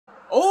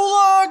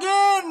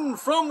Stan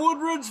from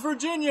Woodridge,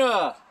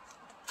 Virginia.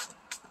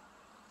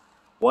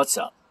 What's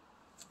up?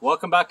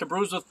 Welcome back to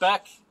Brews with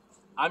Beck.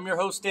 I'm your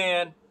host,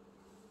 Dan.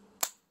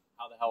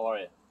 How the hell are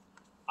you?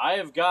 I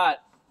have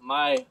got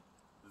my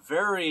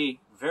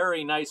very,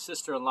 very nice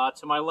sister-in-law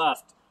to my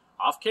left,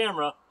 off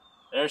camera.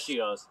 There she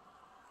goes.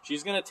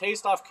 She's going to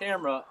taste off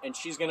camera, and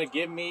she's going to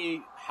give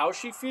me how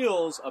she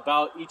feels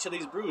about each of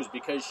these brews,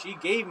 because she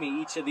gave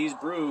me each of these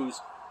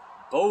brews,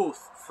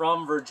 both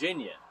from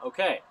Virginia.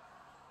 Okay,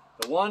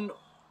 the one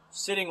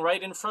sitting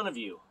right in front of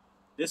you,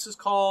 this is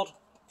called,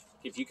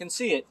 if you can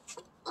see it,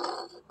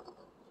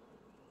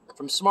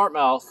 from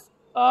Smartmouth.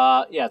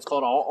 Yeah, it's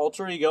called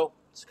Alter Ego.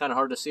 It's kind of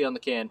hard to see on the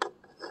can.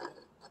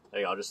 There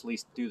you go. I'll just at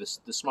least do the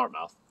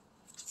Smartmouth.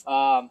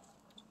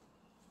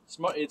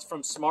 It's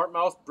from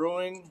Smartmouth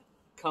Brewing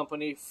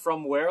Company.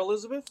 From where,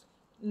 Elizabeth?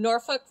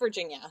 Norfolk,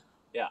 Virginia.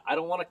 Yeah, I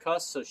don't want to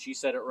cuss, so she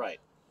said it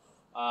right.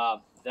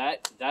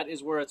 That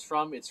is where it's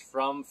from. It's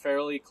from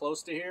fairly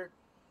close to here.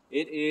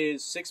 It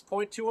is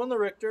 6.2 on the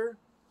Richter.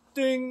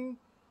 Ding!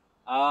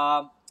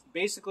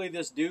 Basically,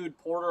 this dude,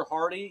 Porter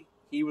Hardy,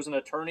 he was an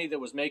attorney that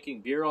was making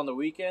beer on the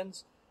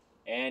weekends,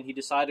 and he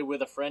decided with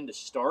a friend to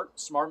start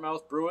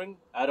Smartmouth Brewing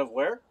out of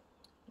where?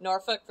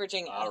 Norfolk,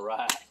 Virginia. All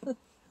right.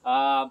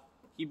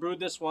 He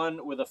brewed this one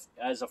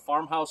as a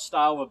farmhouse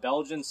style of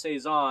Belgian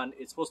Saison.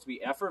 It's supposed to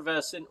be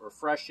effervescent,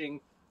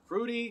 refreshing,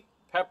 fruity,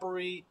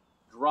 peppery,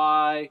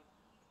 dry.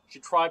 You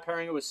should try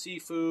pairing it with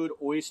seafood,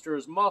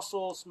 oysters,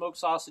 mussels, smoked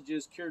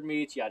sausages, cured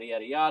meats, yada,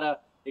 yada, yada.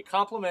 It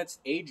complements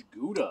aged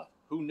Gouda.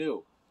 Who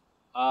knew?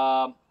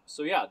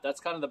 So yeah, that's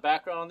kind of the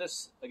background on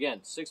this.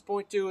 Again,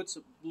 6.2. It's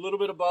a little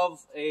bit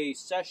above a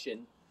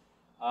session.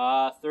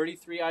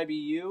 33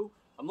 IBU.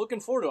 I'm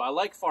looking forward to it. I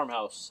like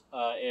farmhouse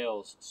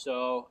ales.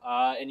 So,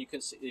 and you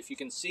can see, if you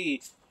can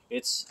see,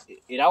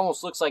 it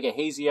almost looks like a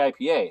hazy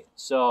IPA.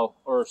 So,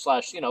 or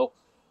slash, you know,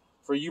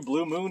 for you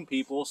Blue Moon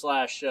people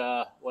slash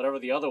whatever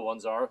the other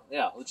ones are.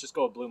 Yeah, let's just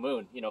go with Blue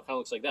Moon. You know, kind of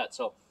looks like that.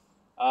 So,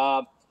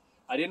 I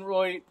didn't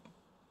really,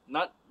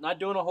 not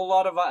doing a whole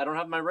lot of. I don't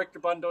have my Richter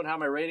button. Don't have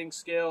my rating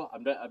scale.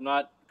 I'm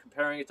not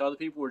comparing it to other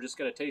people. We're just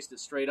gonna taste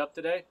it straight up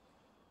today.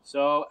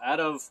 So,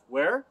 out of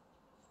where?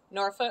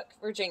 Norfolk,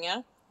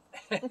 Virginia.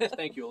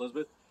 Thank you,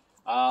 Elizabeth.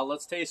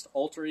 Let's taste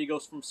Alter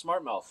Egos from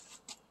Smartmouth.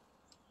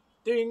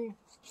 Ding!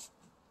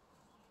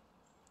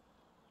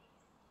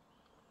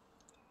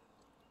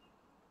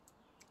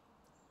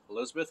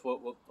 Elizabeth,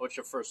 what's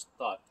your first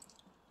thought?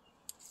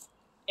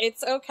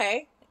 It's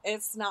okay.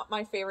 It's not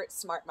my favorite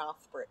Smartmouth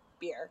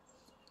beer.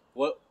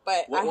 What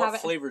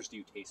flavors do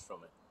you taste from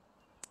it?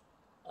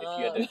 If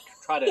you had to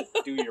try to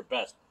do your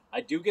best.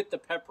 I do get the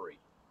peppery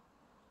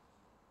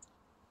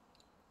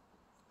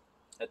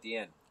at the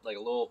end. Like a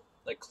little,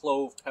 like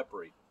clove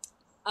peppery.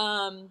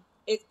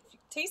 It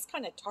tastes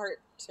kind of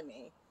tart to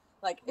me.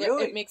 Like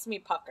really? it makes me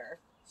pucker.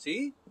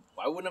 See?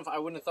 I wouldn't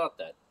have thought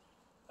that.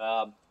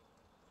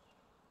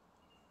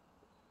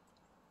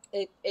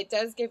 It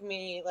does give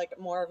me like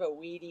more of a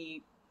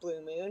weedy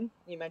Blue Moon.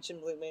 You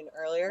mentioned Blue Moon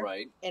earlier,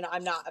 right? And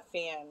I'm not a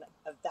fan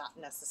of that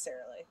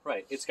necessarily.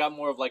 Right. It's got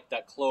more of like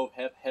that clove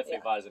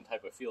Hefeweizen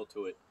type of feel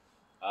to it.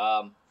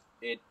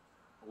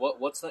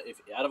 What's the,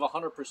 if out of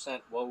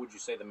 100%, what would you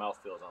say the mouth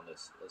feels on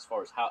this? As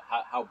far as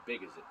how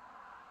big is it?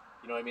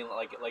 You know what I mean?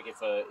 Like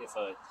if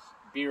a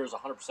beer is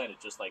 100%,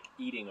 it's just like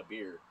eating a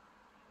beer.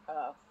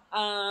 Oh.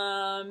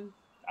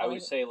 I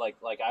would say like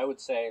I would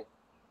say.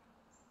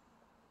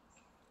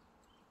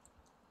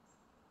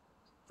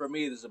 For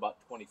me, this is about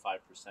 25%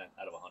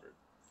 out of 100.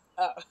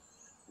 Oh.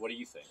 What do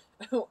you think?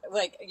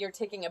 Like you're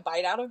taking a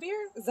bite out of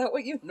beer? Is that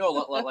what you? No,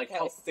 like okay.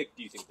 How thick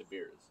do you think the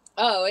beer is?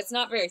 Oh, it's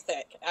not very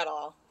thick at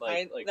all.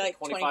 Like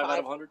 25 out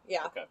of 100?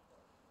 Yeah. Okay.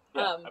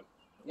 Yeah.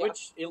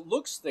 Which it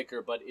looks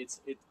thicker, but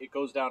it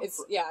goes down.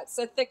 It's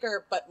a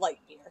thicker but light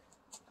beer,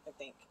 I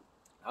think.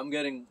 I'm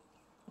getting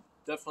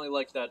definitely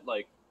like that,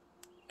 like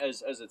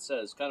as it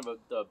says, kind of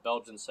the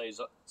Belgian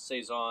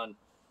Saison,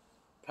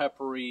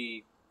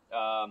 peppery.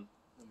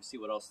 Let me see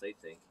what else they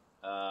think.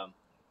 I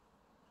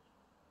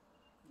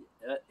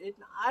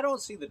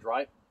don't see the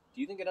dry. Do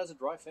you think it has a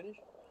dry finish?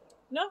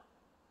 No.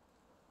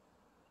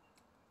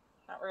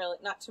 Not really.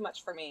 Not too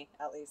much for me,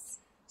 at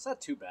least. It's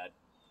not too bad.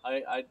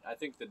 I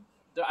think that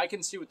I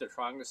can see what they're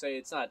trying to say.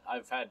 It's not.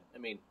 I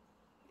mean,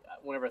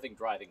 whenever I think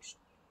dry, I think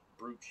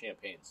brut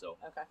champagne. So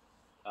okay.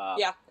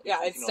 Yeah.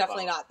 It's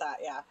definitely not that.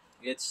 Yeah.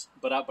 It's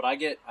but I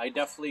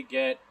definitely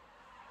get.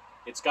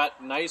 It's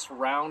got nice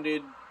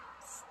rounded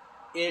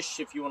ish,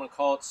 if you want to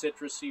call it,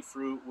 citrusy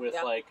fruit with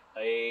like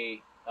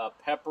a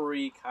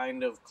peppery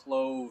kind of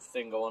clove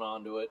thing going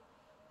on to it.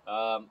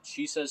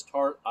 She says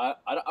tart. I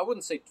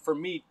wouldn't say for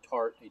me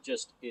tart.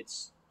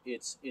 It's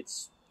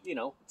you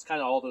know, it's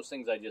kind of all those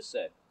things I just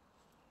said.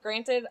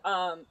 Granted,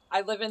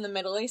 I live in the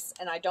Middle East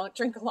and I don't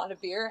drink a lot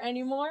of beer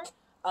anymore.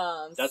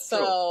 That's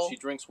true. She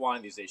drinks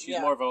wine these days.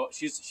 She's more of a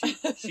she's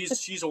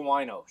a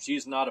wino.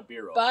 She's not a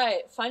beero.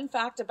 But fun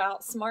fact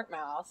about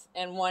Smartmouth,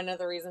 and one of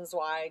the reasons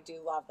why I do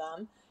love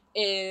them,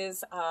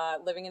 is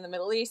living in the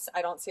Middle East.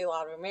 I don't see a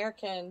lot of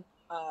American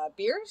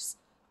beers.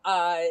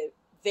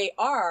 they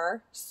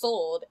are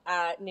sold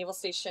at Naval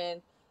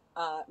Station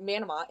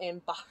Manama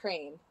in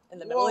Bahrain in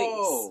the Middle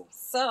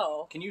East.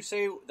 So, can you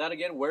say that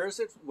again? Where is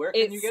it? Where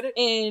can you get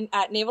it?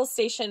 At Naval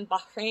Station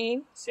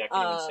Bahrain. See, I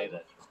can't even say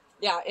that.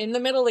 Yeah, in the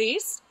Middle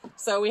East.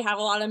 So we have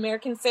a lot of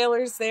American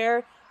sailors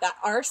there that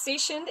are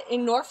stationed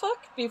in Norfolk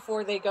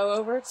before they go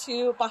over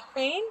to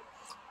Bahrain.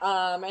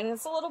 And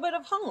it's a little bit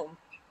of home,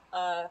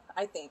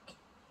 I think.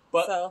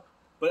 But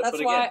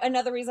that's why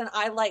another reason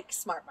I like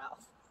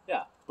Smartmouth.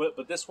 Yeah,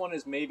 but this one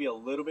is maybe a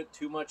little bit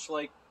too much,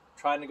 like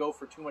trying to go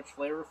for too much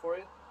flavor for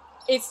you.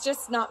 It's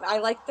just not. I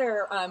like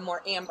their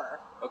more amber.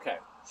 Okay,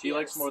 she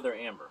likes more their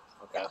amber.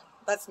 Okay, yeah,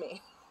 that's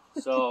me.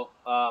 So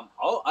I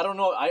don't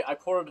know. I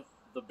poured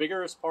the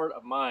biggest part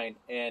of mine,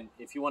 and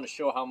if you want to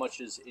show how much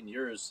is in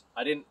yours,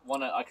 I didn't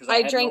want to because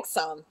I drank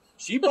some.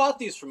 She bought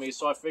these for me,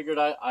 so I figured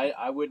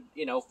I would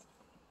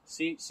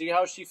see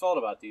how she felt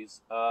about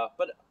these.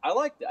 But I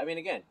liked it. I mean,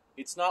 again,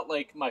 it's not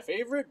like my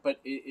favorite, but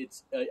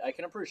it's I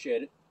can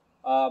appreciate it.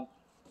 I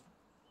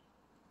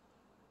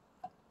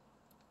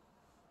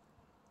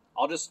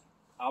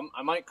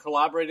might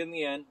collaborate in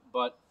the end,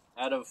 but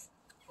out of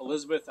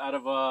Elizabeth, out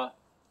of a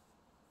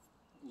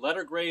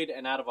letter grade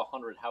and out of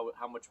 100, how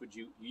much would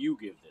you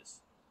give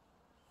this?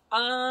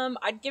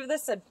 I'd give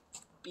this a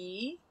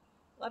B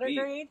letter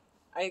grade.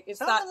 It's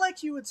not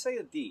like you would say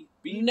a D.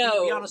 B,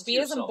 no, be honest B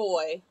to as a yourself.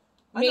 boy.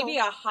 Maybe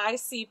a high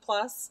C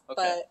plus,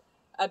 okay.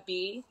 But a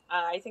B.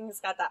 I think it's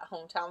got that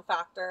hometown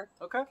factor.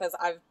 Okay. Because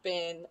I've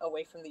been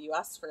away from the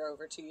U.S. for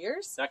over 2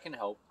 years. That can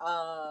help.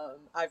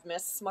 I've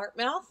missed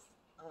Smartmouth.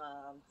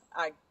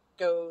 I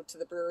go to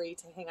the brewery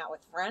to hang out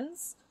with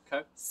friends.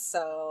 Okay.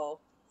 So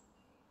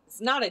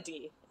it's not a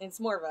D. It's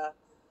more of a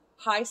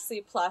high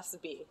C plus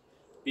B.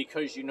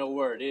 Because you know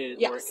where it is,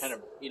 yes. where it kind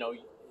of,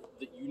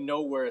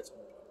 where it's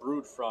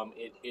brewed from.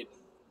 It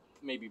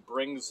maybe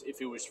brings,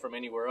 if it was from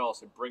anywhere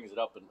else, it brings it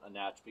up a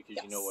notch because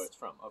yes. you know where it's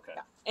from. Okay.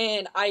 Yeah.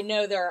 And I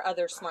know there are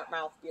other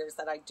Smartmouth beers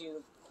that I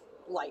do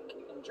like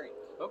and drink.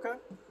 Okay.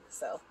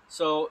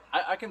 So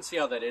I can see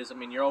how that is. I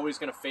mean, you're always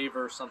going to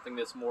favor something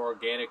that's more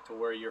organic to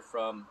where you're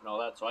from and all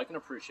that. So I can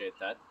appreciate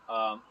that.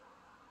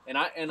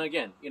 And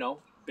again,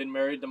 been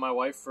married to my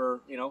wife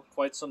for,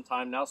 quite some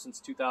time now, since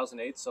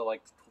 2008. So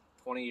like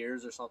 20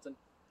 years or something.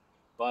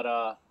 But,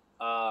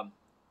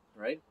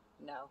 right?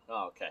 No.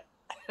 Oh, okay.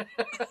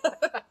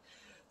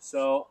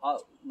 So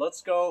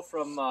let's go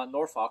from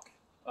Norfolk,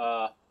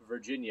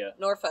 Virginia.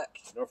 Norfolk.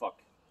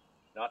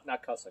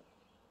 Not cussing.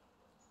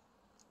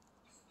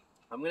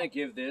 I'm going to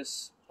give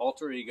this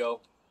Alter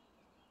Ego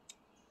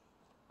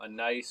a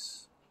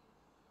nice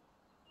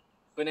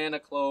banana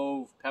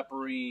clove,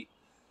 peppery,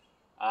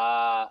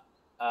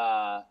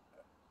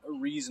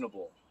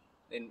 reasonable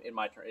in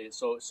my turn.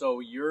 So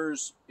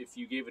yours, if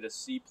you gave it a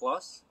C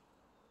plus,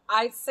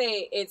 I'd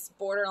say it's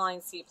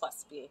borderline C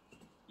plus B.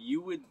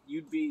 You'd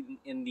be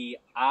in the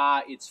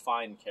it's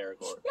fine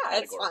category. Yeah,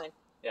 it's fine.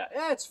 Yeah,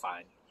 it's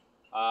fine.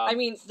 I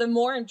mean, the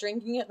more I'm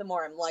drinking it, the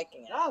more I'm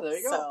liking it. There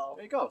you go. So.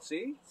 There you go.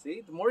 See,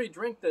 the more you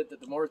drink, the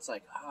more it's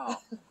like,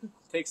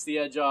 takes the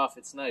edge off.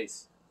 It's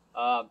nice.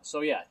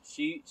 So yeah,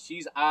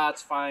 she's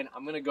it's fine.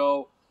 I'm gonna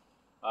go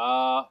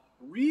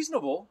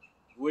reasonable,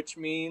 which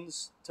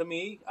means to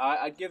me,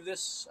 I'd give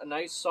this a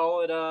nice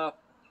solid. I'll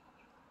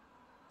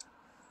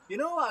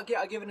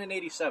give it an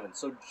 87.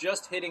 So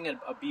just hitting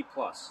a B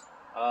plus.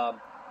 I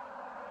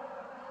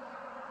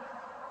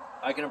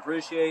can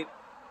appreciate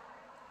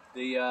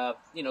the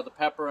the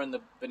pepper and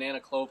the banana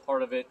clove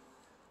part of it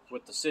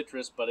with the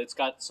citrus, but it's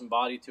got some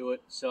body to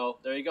it. So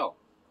there you go.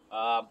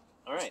 All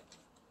right.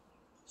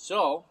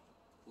 So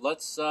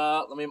let's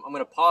I'm going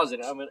to pause it,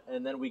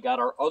 and then we got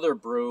our other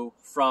brew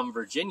from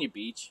Virginia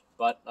Beach.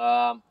 But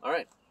all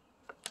right,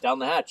 down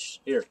the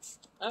hatch here.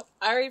 Oh,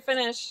 I already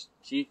finished.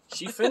 She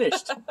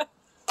finished.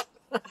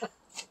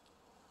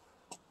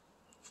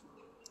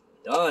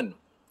 Done.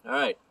 All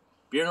right.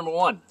 Beer number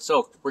 1.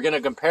 So we're going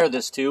to compare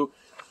this to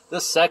the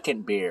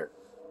second beer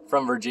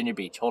from Virginia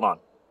Beach. Hold on.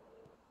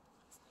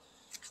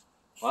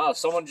 Wow,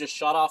 someone just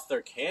shot off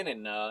their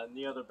cannon in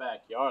the other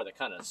backyard. That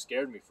kind of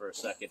scared me for a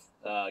second.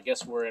 I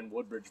guess we're in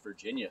Woodbridge,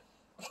 Virginia.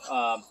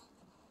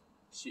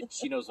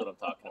 She knows what I'm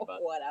talking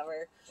about.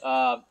 Whatever.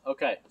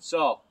 Okay,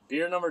 so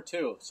beer number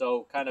 2.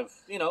 So kind of,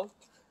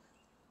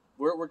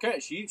 we're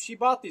she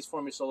bought these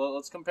for me, so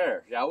let's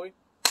compare, shall we?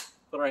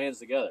 Put our hands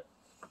together.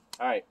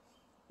 All right.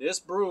 This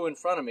brew in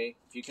front of me,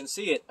 if you can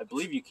see it, I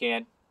believe you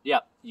can. Yeah,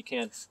 you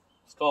can.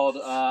 It's called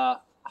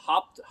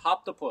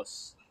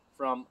Hoptopus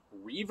from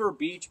Reaver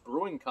Beach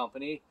Brewing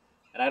Company.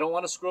 And I don't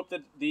want to screw up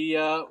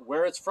the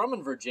where it's from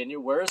in Virginia.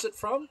 Where is it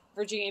from?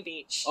 Virginia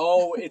Beach.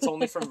 Oh, it's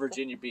only from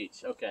Virginia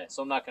Beach. Okay,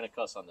 so I'm not going to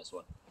cuss on this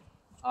one.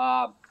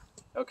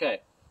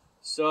 Okay,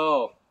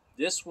 so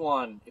this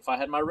one, if I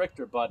had my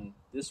Richter button,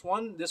 this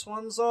one's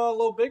a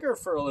little bigger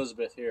for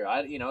Elizabeth here.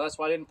 That's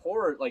why I didn't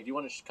pour it. Like, do you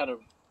want to kind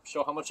of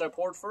show how much I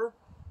poured for her?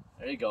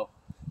 There you go.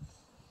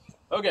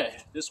 Okay,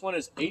 this one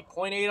is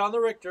 8.8 on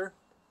the Richter.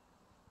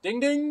 Ding,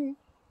 ding.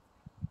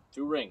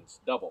 2 rings,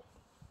 double.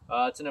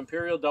 It's an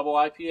Imperial Double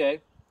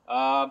IPA.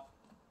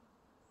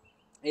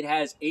 It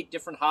has 8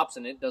 different hops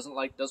in it. Doesn't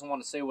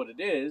want to say what it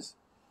is,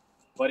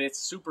 but it's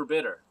super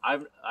bitter. I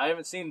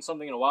haven't seen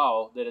something in a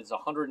while that is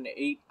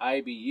 108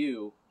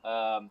 IBU.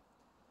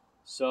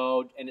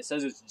 So, and it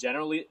says it's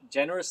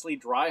generously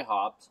dry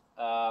hopped.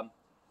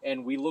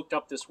 And we looked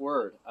up this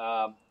word.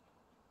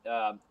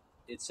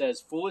 It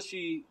says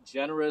foolishly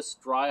generous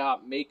dry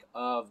hop make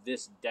of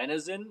this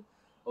denizen.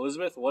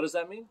 Elizabeth, what does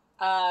that mean?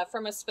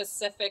 From a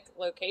specific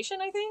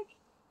location, I think.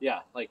 Yeah,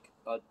 like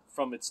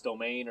from its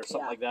domain or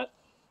something like that.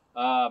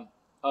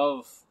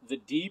 Of the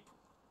deep,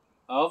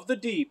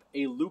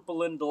 a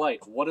lupulin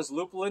delight. What does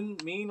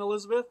lupulin mean,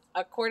 Elizabeth?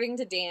 According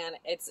to Dan,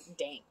 it's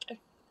dank.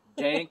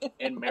 Dank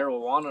and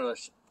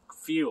marijuana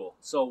fuel.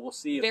 So we'll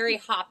see. If Very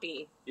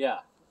hoppy.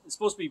 Yeah. It's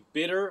supposed to be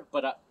bitter,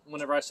 but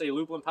whenever I say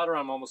lupulin powder,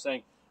 I'm almost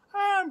saying,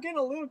 I'm getting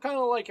a little kind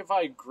of like if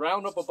I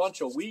ground up a bunch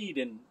of weed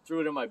and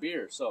threw it in my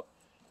beer. So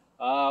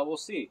we'll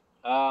see.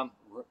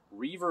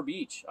 Reaver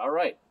Beach. All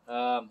right.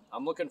 I'm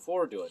looking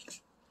forward to it.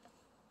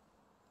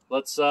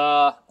 Let's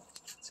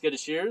get a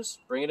cheers.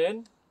 Bring it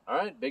in. All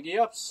right. Biggie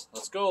ups.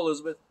 Let's go,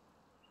 Elizabeth.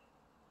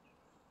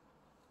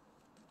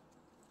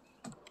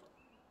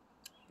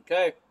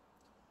 Okay.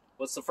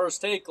 What's the first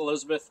take,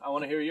 Elizabeth? I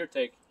want to hear your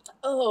take.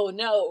 Oh,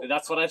 no.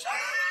 That's what I...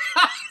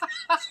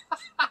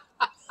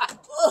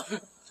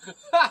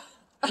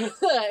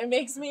 It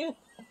makes me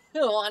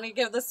want to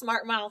give the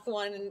Smartmouth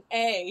one an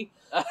A.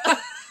 I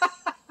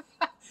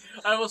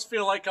almost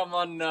feel like I'm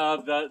on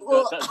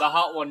the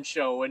Hot One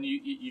show when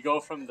you go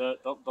from the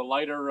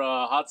lighter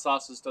hot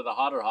sauces to the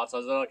hotter hot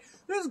sauces. They're like,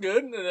 this is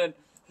good, and then,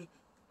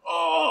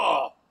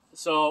 oh!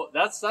 So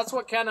that's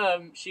what kind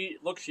of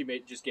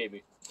just gave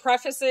me.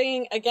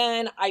 Prefacing,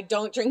 again, I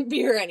don't drink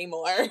beer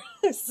anymore.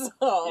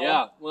 So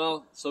Yeah,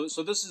 well, so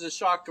this is a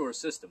shock to our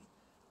system.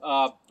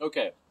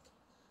 Okay.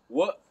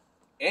 What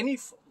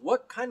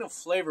kind of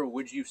flavor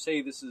would you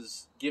say this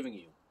is giving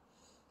you?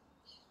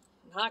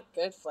 Not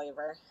good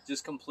flavor.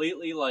 Just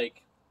completely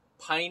like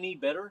piney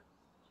bitter?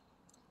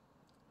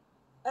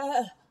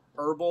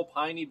 Herbal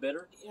piney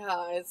bitter?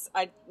 Yeah,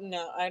 I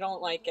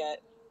don't like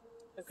it.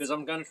 Because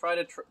I'm going to try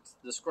to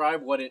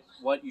describe what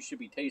you should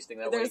be tasting.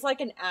 There's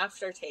like an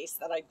aftertaste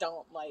that I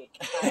don't like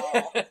at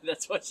all.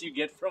 That's what you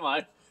get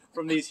from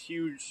these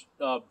huge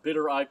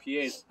bitter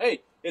IPAs.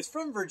 Hey, it's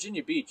from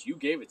Virginia Beach. You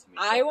gave it to me.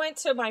 So. I went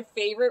to my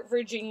favorite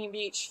Virginia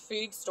Beach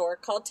food store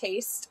called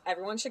Taste.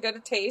 Everyone should go to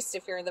Taste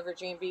if you're in the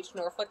Virginia Beach,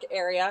 Norfolk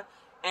area.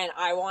 And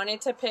I wanted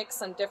to pick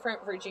some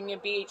different Virginia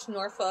Beach,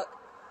 Norfolk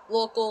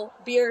local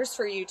beers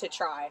for you to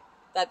try.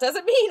 That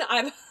doesn't mean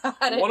I've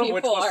had it before. One of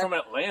which was from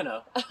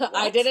Atlanta.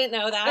 I didn't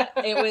know that.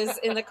 It was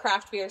in the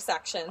craft beer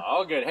section.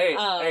 Oh, good.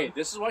 Hey,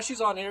 this is why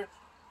she's on here.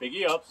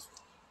 Biggie ups.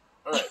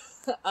 All right.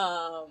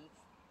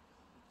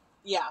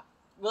 Yeah.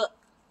 Well,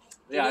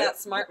 yeah, that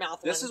Smartmouth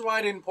This is why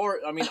I didn't pour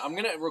it. I mean, I'm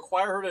going to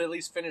require her to at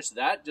least finish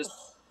that just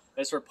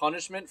as her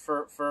punishment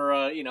for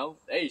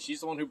hey,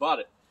 she's the one who bought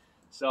it.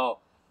 So,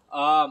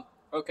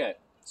 okay.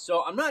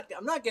 So I'm not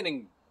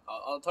getting...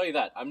 I'll tell you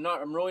that. I'm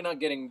really not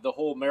getting the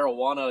whole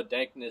marijuana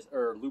dankness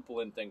or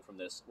lupulin thing from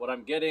this. What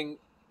I'm getting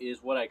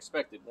is what I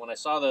expected. When I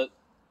saw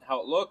how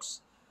it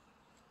looks,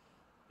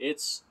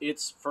 it's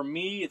for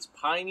me, it's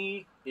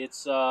piney,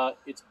 it's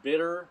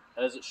bitter,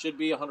 as it should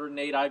be,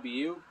 108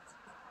 IBU.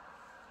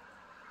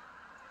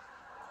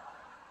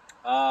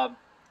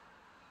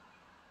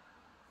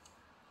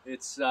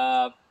 It's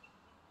got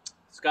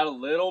a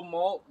little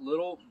malt,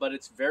 but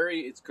it's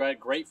got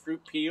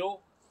grapefruit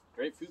peel.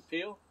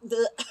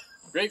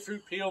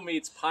 Grapefruit peel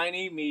meets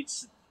piney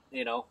meets,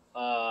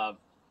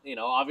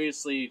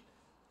 obviously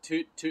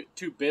too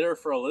bitter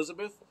for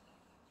Elizabeth,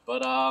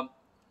 but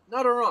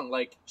not wrong.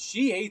 Like,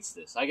 she hates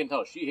this. I can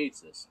tell she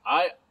hates this.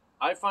 I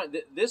find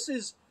that this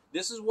is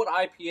what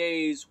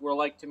IPAs were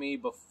like to me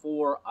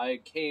before I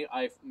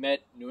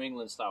met New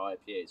England style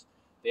IPAs.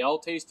 They all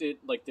tasted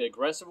like the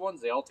aggressive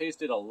ones. They all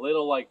tasted a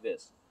little like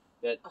this.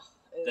 The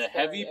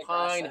heavy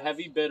pine,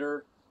 heavy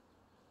bitter,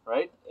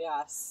 right?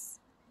 Yes.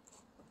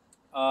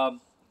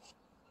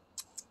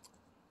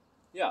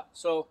 Yeah,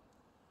 so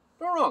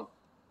don't wrong.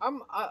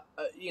 I'm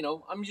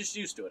just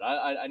used to it.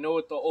 I know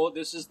what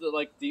this is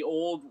the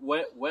old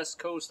West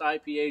Coast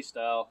IPA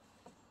style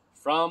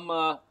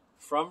from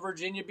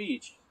Virginia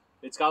Beach.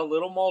 It's got a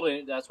little malt in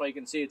it. That's why you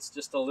can see it's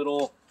just a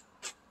little,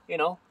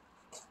 little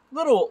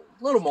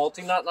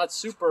malty, not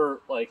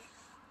super like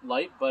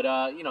light, but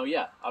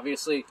yeah.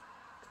 Obviously,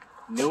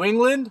 New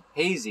England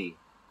hazy,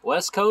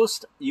 West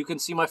Coast you can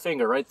see my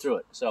finger right through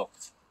it. So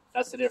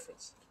that's the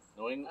difference.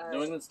 New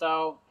England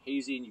style,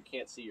 hazy, and you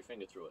can't see your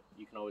finger through it.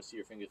 You can always see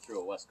your finger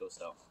through a West Coast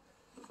style.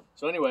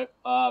 So anyway,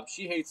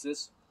 she hates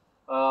this.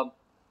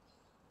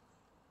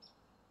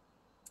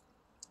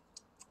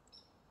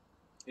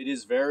 It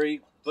is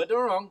very, but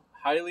don't wrong,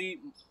 highly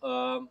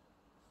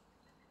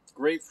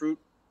grapefruit,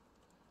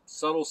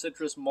 subtle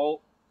citrus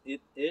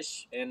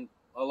malt-ish, and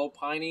a little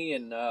piney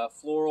and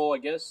floral, I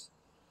guess.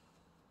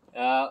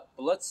 But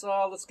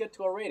let's get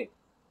to our rating.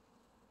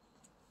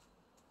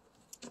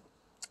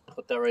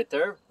 Put that right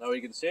there. That way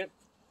you can see it.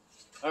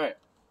 All right.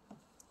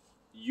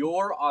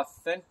 Your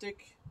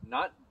authentic,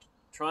 not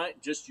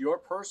just your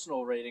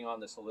personal rating on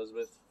this,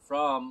 Elizabeth,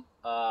 from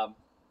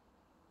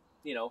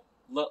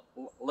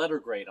letter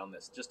grade on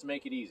this, just to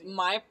make it easy.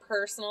 My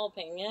personal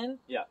opinion.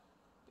 Yeah.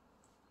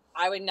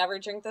 I would never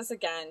drink this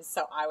again,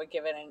 so I would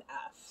give it an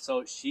F.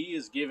 So she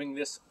is giving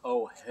this,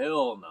 oh,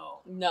 hell no.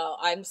 No,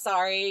 I'm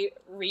sorry,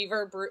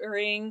 Reaver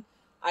Brewing.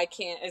 I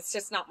can't. It's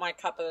just not my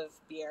cup of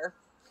beer.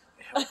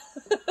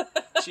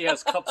 She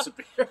has cups of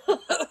beer.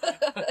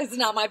 It's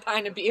not my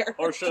pint of beer.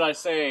 Or should I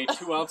say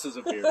 2 ounces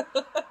of beer.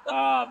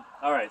 All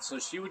right, so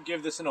she would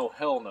give this an oh,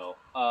 hell no.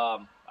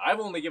 I've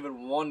only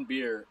given one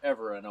beer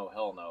ever an oh,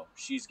 hell no.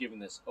 She's giving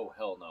this oh,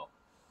 hell no.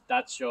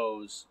 That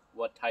shows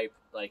what type,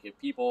 like, if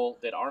people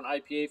that aren't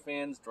IPA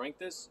fans drink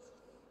this,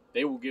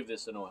 they will give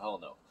this an oh, hell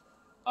no.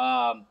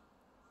 I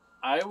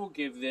will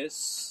give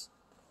this,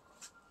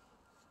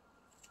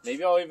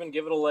 maybe I'll even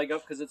give it a leg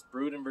up because it's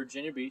brewed in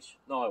Virginia Beach.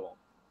 No, I won't.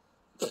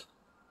 Okay.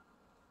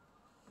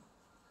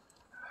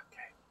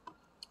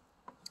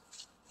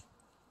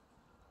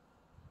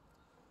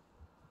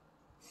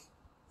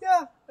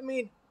 Yeah, I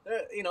mean,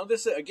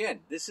 this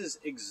is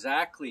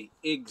exactly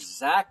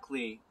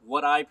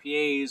what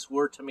IPAs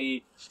were to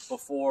me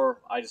before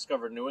I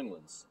discovered New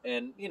England's,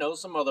 and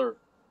some other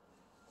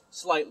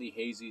slightly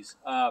hazies.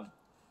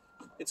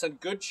 It's a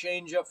good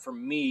change up for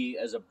me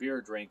as a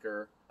beer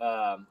drinker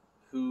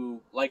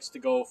who likes to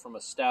go from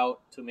a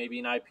stout to maybe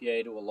an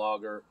IPA to a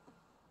lager,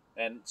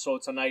 and so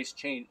it's a nice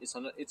change. It's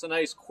a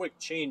nice quick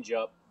change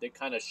up that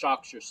kind of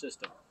shocks your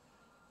system,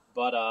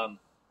 but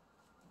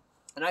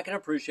and I can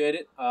appreciate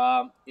it.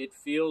 It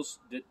feels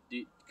that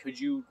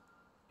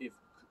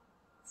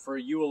for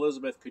you,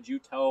 Elizabeth, could you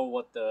tell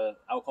what the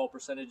alcohol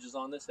percentage is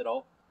on this at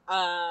all?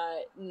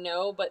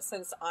 No, but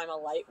since I'm a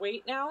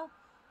lightweight now,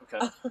 okay,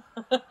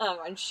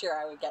 I'm sure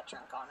I would get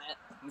drunk on it.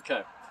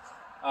 Okay,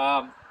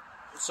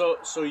 so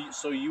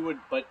you would,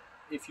 but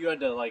if you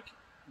had to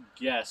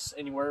guess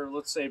anywhere,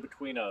 let's say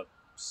between a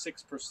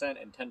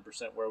 6% and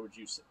 10%, where would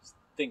you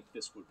think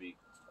this would be?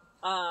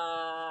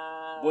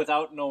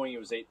 Without knowing it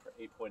was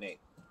 8.8.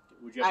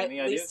 Would you have any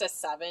idea? At least a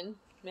 7,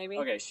 maybe.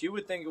 Okay, she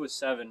would think it was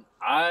 7.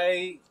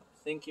 I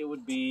think it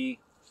would be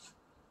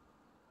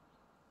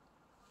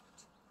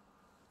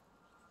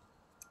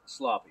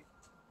sloppy.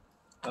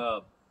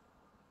 I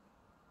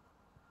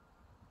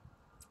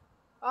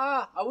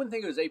wouldn't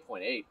think it was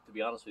 8.8, to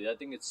be honest with you. I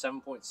think it's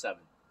 7.7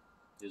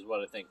 is what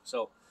I think.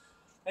 So,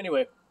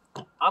 anyway,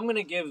 I'm going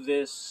to give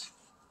this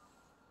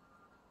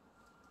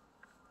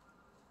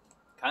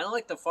kind of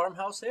like the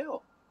farmhouse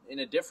ale in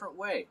a different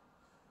way.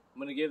 I'm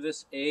going to give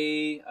this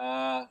a,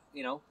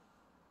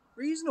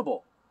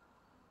 reasonable.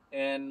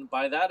 And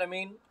by that I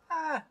mean,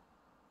 I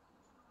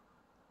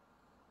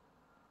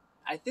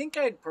think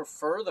I'd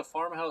prefer the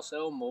farmhouse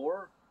ale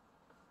more.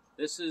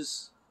 This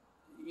is,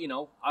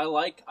 I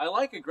like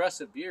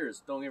aggressive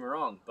beers, don't get me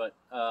wrong, but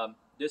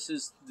this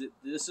is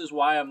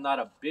why I'm not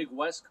a big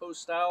West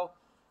Coast style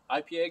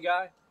IPA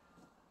guy.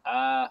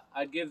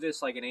 I'd give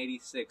this like an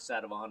 86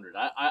 out of 100.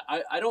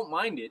 I don't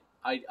mind it.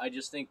 I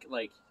just think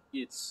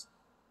it's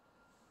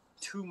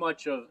too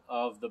much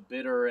of the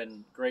bitter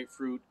and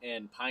grapefruit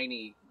and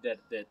piney that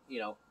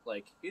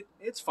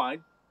it's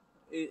fine.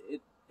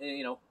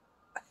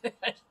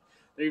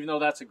 Even though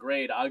that's a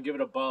grade, I'll give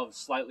it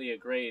slightly a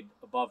grade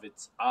above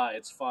it's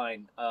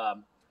fine.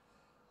 Or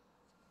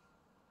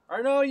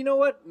no, you know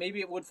what?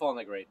 Maybe it would fall in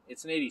that grade.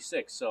 It's an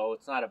 86, so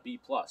it's not a B+.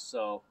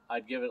 So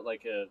I'd give it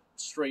like a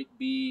straight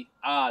B.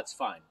 It's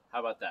fine. How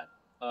about that?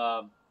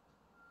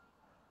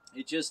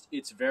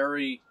 It's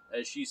very,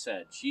 as she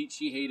said,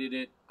 she hated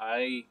it.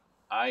 I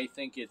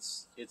think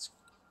it's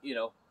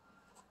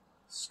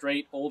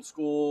straight old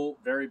school,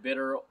 very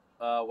bitter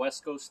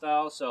West Coast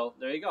style. So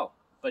there you go.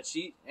 But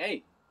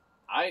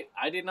I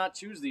did not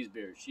choose these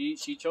beers. She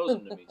chose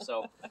them to me.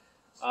 So,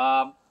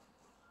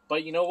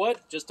 but you know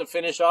what? Just to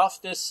finish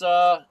off this,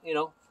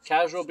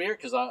 casual beer,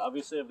 because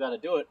obviously I've got to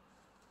do it.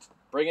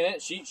 Bringing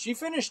it. She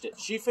finished it.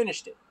 She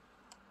finished it.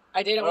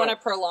 I didn't want to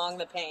prolong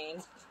the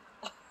pain.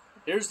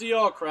 Here's the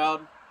y'all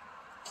crowd.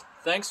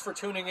 Thanks for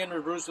tuning in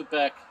to Brews with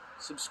Beck.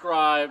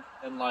 Subscribe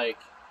and like.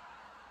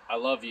 I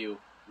love you.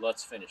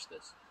 Let's finish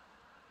this.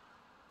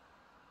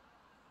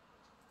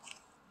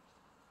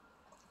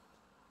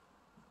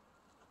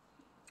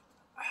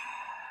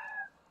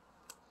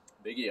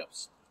 Biggie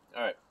ups.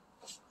 All right.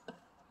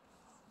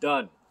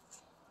 Done.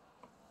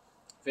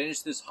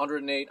 Finished this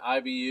 108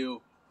 IBU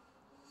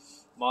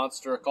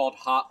monster called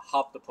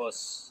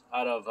Hoptopus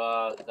out of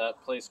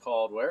that place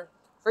called where?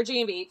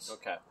 Virginia Beach.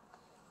 Okay.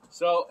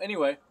 So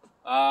anyway,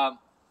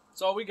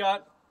 that's all we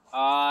got.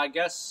 I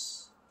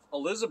guess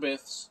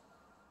Elizabeth's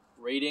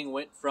rating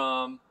went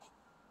from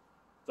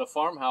the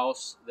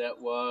farmhouse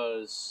that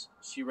was,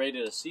 she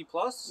rated a C+?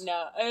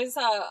 No, it was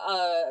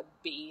a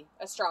B,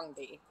 a strong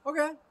B.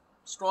 Okay.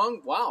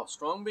 Strong, wow,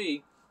 strong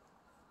B.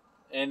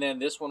 And then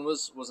this one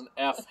was an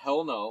F,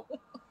 hell no.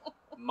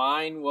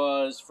 Mine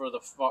was, for the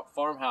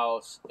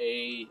farmhouse,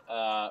 a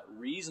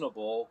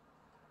reasonable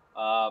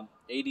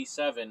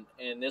 87.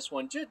 And this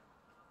one,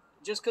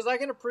 just because I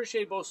can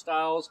appreciate both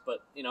styles, but,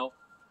 and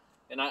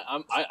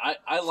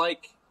I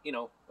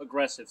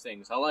aggressive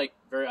things.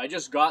 I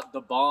just got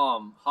the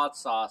bomb hot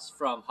sauce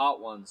from Hot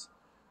Ones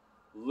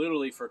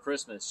literally for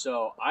Christmas,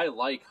 so I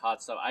like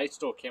hot stuff. I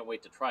still can't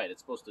wait to try it.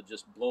 It's supposed to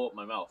just blow up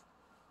my mouth.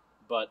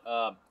 But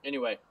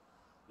anyway,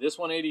 this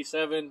one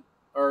 87,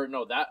 or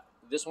no,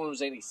 this one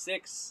was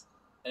 86.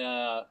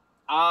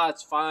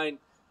 It's fine.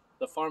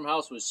 The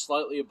farmhouse was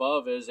slightly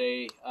above as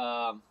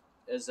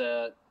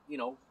a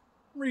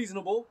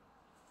reasonable.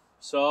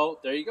 So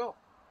there you go.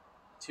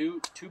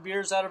 Two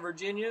beers out of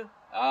Virginia.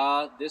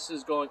 This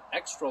is going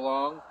extra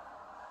long.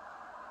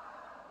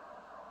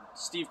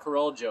 Steve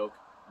Carell joke.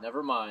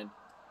 Never mind.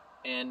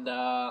 And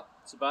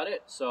that's about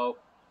it. So,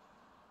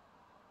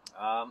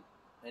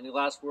 any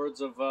last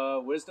words of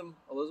wisdom,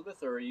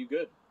 Elizabeth, or are you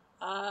good?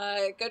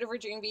 Go to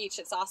Virginia Beach.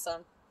 It's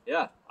awesome.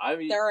 Yeah,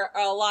 there are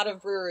a lot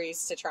of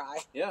breweries to try.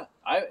 Yeah,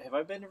 have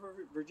I been to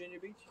Virginia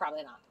Beach?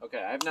 Probably not.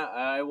 Okay, I've not.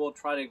 I will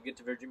try to get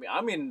to Virginia.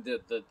 I'm in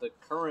the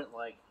current,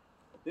 like,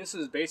 this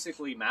is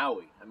basically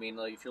Maui. I mean,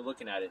 like, if you're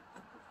looking at it,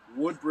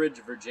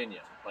 Woodbridge,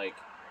 Virginia. Like,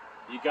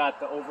 you got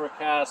the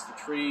overcast, the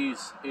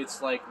trees.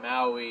 It's like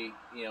Maui,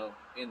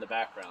 in the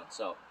background.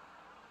 So,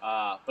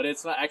 but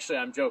it's not actually.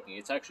 I'm joking.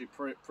 It's actually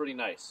pretty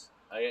nice.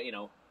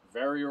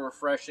 Very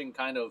refreshing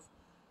kind of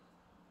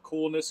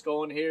coolness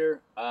going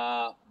here.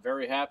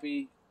 Very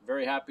happy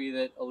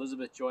that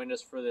Elizabeth joined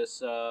us for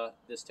this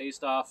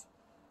taste off.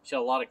 She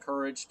had a lot of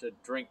courage to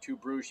drink 2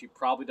 brews she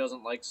probably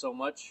doesn't like so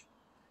much.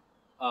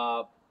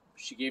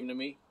 She gave them to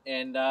me,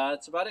 and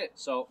that's about it.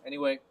 So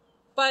anyway,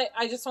 but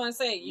I just want to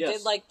say you Yes.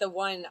 did like the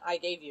one I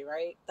gave you,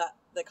 right?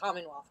 The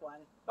Commonwealth one.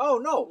 Oh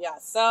no, Yeah.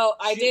 So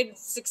I did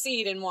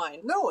succeed in one.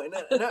 no,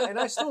 and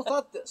I still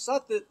thought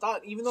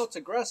even though it's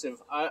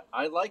aggressive,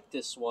 I like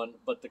this one.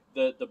 But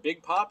the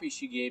Big Poppy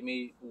she gave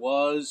me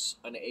was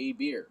an A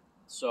beer.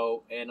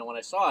 So, and when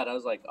I saw it, I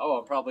was like, oh,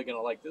 I'm probably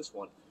gonna like this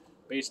one,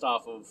 based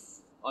off of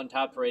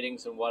Untapped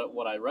ratings and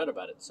what I read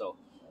about it. So,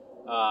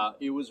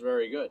 it was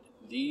very good.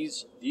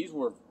 These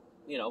were,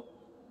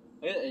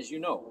 as you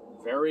know,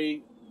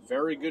 very,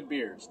 very good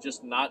beers,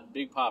 just not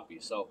Big Poppy.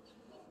 So,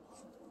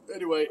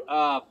 anyway,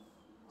 I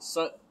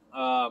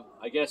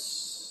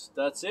guess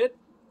that's it.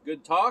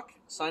 Good talk.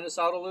 Sign us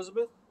out,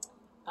 Elizabeth.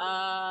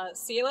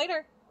 See you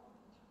later.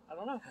 I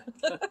don't know.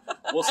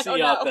 We'll see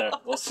you out there.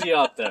 We'll see you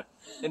out there.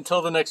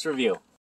 Until the next review.